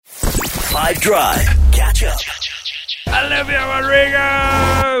5 Drive. Catch up. Olivia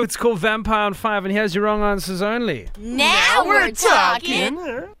Rodrigo! It's called Vampire on 5, and here's your wrong answers only. Now we're talking.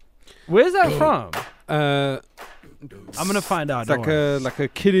 Where's that from? I'm gonna find out. It's like a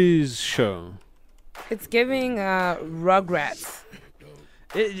kiddies show. It's giving Rugrats.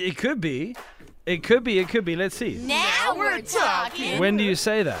 It could be. It could be. Let's see. Now we're talking. When do you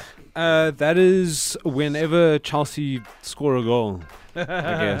say that? That is whenever Chelsea score a goal, I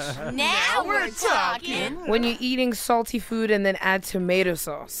guess. Now we're talking. When you're eating salty food and then add tomato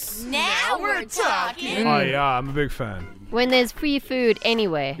sauce. Now we're talking. Oh yeah, I'm a big fan. When there's free food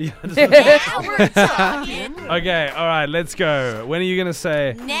anyway. Now we're talking. Okay, all right, let's go. When are you gonna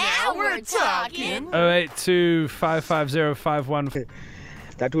say? Now we're talking. 082 550 515.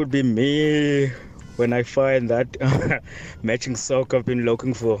 That would be me when I find that matching sock I've been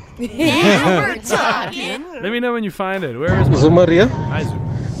looking for. Now we're talking. Let me know when you find it. Where is it? Zumaria, Hi, Zoom.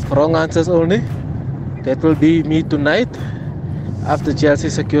 wrong answers only. That will be me tonight after Chelsea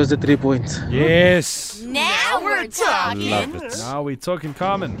secures the 3 points. Yes. Now we're talking. Love it. Now we talking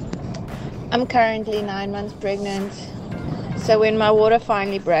Carmen. I'm currently 9 months pregnant. So when my water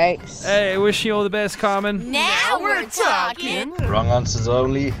finally breaks. Hey, wish you all the best, Carmen. Now we're talking. Wrong answers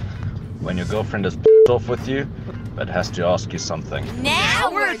only. When your girlfriend is pissed off with you, but has to ask you something. Now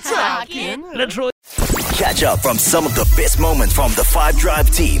we're talking. Literally. Catch up from some of the best moments from the 5 Drive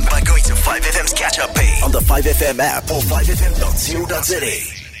team by going to 5FM's catch up page on the 5FM app or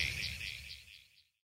 5FM.co.za.